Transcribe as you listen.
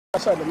I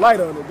shine the light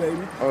on it,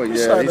 baby. Oh yeah,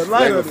 he's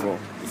flavorful.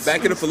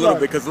 Back it up a little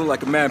bit because you look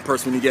like a mad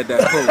person when you get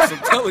that close. I'm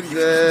telling you.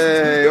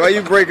 Hey, why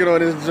you breaking on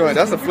this joint?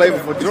 That's a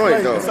flavorful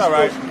joint, though. It's all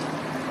right.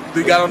 Do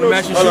you got on the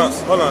matching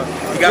shoes? Hold on.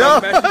 You got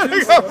on the matching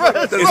shoes?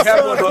 Does he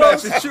have on the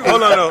matching shoes?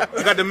 Hold on, though.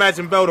 I got the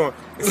matching belt on.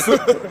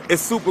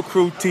 It's SUPA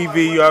KRU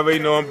TV. You already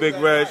know I'm Big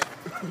Reg.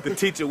 The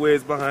teacher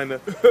wears behind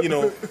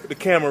the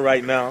camera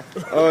right now.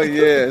 Oh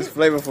yeah, it's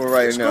flavorful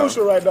right it's now. It's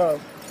crucial right now.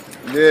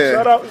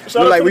 Yeah. Shout out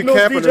like to we the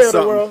camping DJ or of the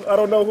something. world. I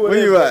don't know who it is.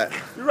 Where you at?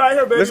 You right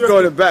here, baby. Let's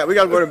go to the back. We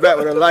gotta go to the back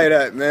with a light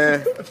at,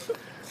 man.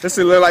 This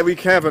look like we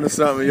camping or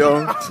something,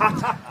 yo.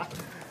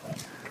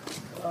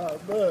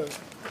 Man.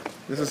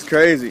 This is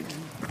crazy.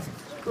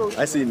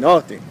 I see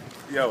nothing.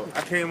 Yo,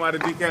 I came out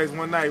of wdkx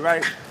one night,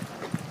 right?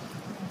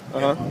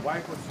 Uh-huh. My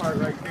wife was parked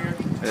right there.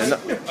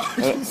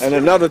 And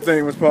another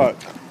thing was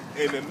parked.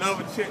 And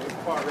another chick was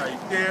parked right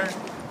there.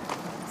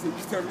 So you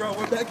just turned around,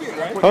 went back in,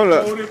 right? Hold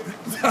up.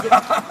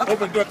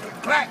 Open the door,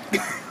 clack.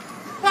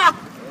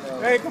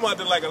 They ain't come out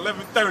till like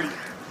 11:30.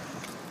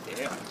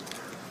 Yeah.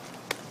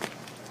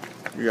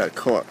 You got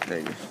caught,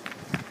 nigga.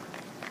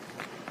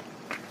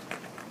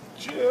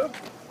 Chill.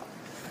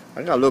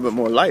 I got a little bit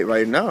more light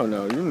right now,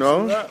 though. You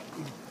know.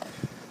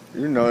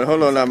 You know.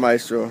 Hold on now,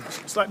 Maestro.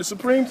 It's like the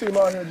Supreme team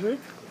out here, G.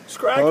 It's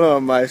cracking. Hold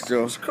on,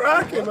 Maestro. It's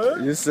cracking,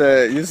 man. You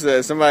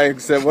said somebody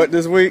said what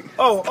this week?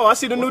 Oh, I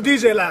see the new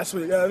DJ last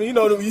week. You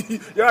know, you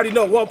already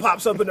know one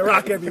pops up in the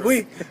rock every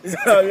week.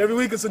 Every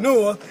week it's a new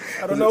one.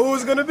 I don't know who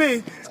it's gonna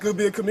be. It could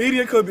be a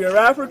comedian, could be a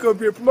rapper, could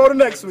be a promoter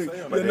next week.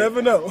 You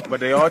never know. But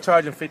they all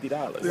charging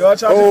 $50. They all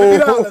charging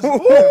 $50.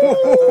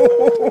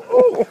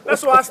 Ooh.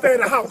 That's why I stay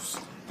in the house.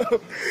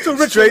 Too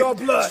rich for your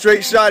blood. Straight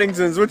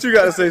Shoddingtons. What you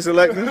gotta say,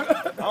 Selector?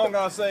 I don't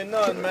gotta say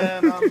nothing,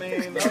 man. I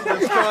mean,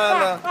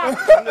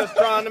 I'm just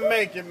trying to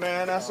make it,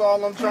 man. That's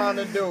all I'm trying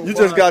to do. You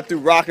just got through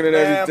rocking it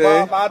every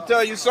day. Bob, I'll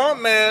tell you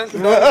something, man.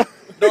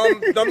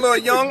 Them little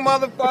young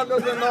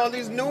motherfuckers and all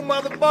these new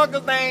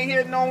motherfuckers, they ain't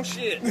hitting on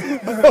shit.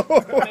 Man,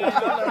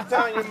 I'm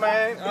telling you,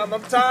 man.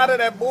 I'm tired of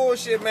that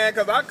bullshit, man,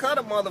 because I cut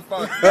a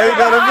motherfucker. Hey, you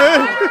got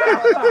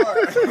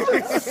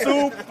a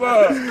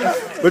Super.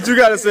 What you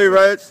gotta say,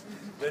 Reg?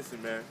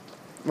 Listen, man.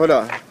 What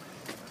up?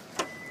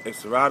 If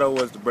Serato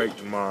was to break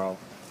tomorrow,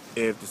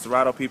 if the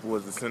Serato people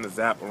was to send a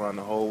zap around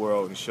the whole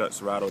world and shut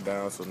Serato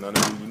down so none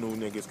of you new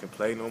niggas can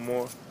play no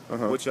more,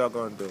 what y'all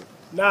gonna do?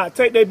 Nah,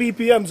 take their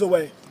BPMs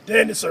away.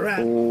 Then it's a wrap.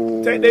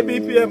 Take their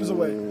BPMs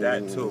away.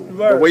 That too.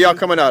 But where y'all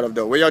coming out of,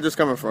 though? Where y'all just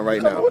coming from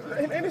right now?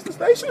 Ain't this the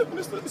station?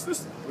 It's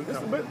the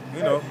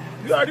You know.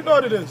 You already know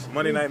what it is.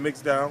 Monday night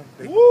mix down.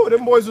 Woo,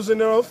 them boys was in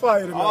there on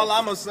fire tonight. All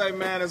I'm gonna say,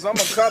 man, is I'm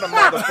gonna cut a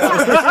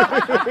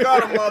motherfucker.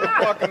 Cut a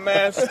motherfucker,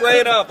 man.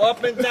 Straight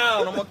up and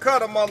down. I'm gonna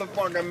cut a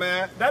motherfucker,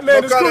 man. That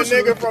man is cut crucial.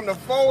 a nigga from the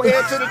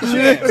forehead to the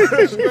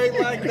chin. Straight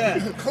like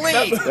that.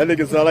 Clean. That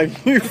nigga sound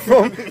like you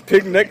from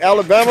Picnic,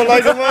 Alabama,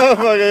 like a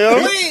motherfucker,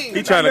 yo. Clean.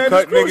 He trying to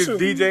cut niggas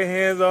DJ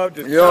hands off.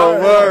 Yo,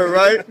 word,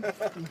 right?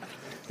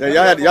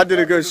 Yeah, y'all did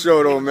a good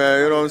show though,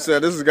 man. You know what I'm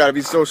saying? This has got to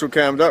be social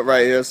cammed up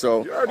right here,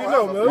 so You already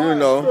know, man. you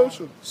know,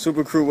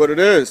 SUPA KRU, what it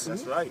is.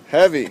 That's right.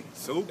 Heavy.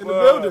 Super. In the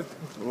building.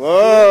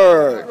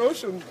 Word.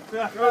 Ocean.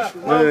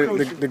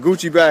 The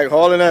Gucci bag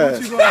hauling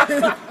ass. He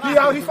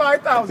out, he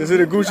 5,000. This is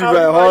the Gucci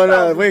bag hauling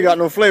ass. We ain't got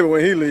no flavor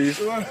when he leaves.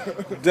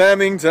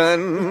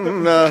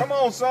 Damington. Come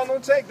on, son.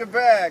 Don't take the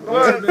bag.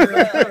 Don't take the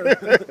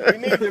bag. We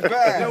need the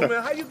bag. Yo,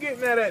 man, how you getting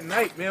that at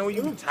night, man, when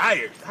you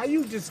tired? How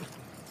you just...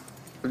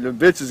 The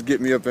bitches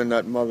get me up in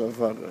that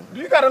motherfucker.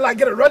 You gotta like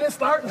get a running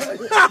start.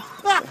 I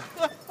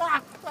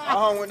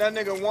hung with that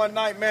nigga one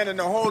night, man, and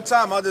the whole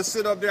time I just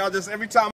sit up there. Every time